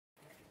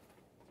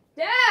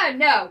God,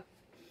 no.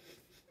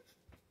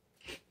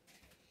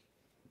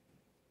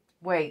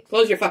 Wait.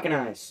 Close your fucking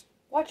eyes.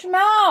 Watch your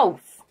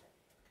mouth.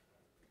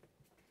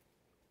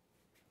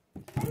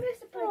 I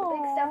used to put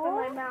big stuff in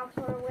my mouth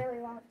for a really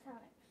long time.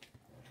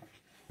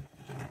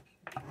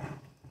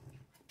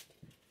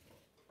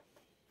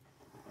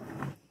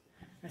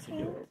 That's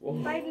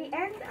adorable. By the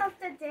end of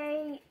the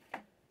day,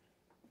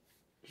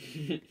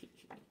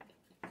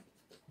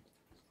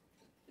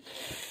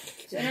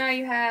 So now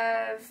you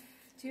have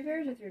 2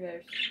 bears or 3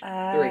 bears? 3.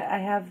 I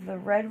have the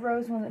red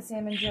rose one that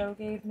Sam and Joe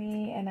gave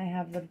me, and I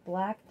have the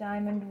black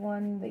diamond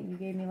one that you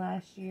gave me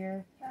last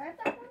year. can I have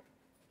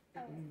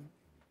that one?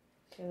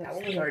 So That that's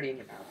one was already in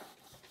your mouth.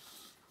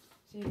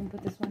 So you can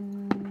put this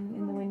one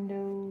in the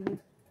window.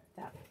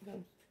 That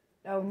goes.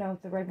 Oh no,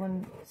 the red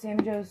one. Sam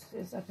and Joe's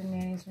is up in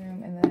Manny's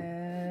room, and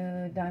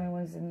the diamond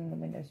one's in the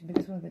window. So you put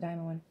this one with the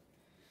diamond one.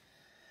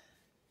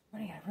 What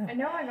do you got? I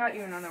know I got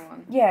you another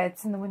one. Yeah,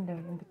 it's in the window.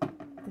 You can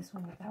put this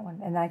one with that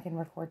one, and I can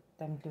record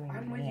them doing it.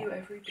 I'm with you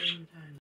every damn time.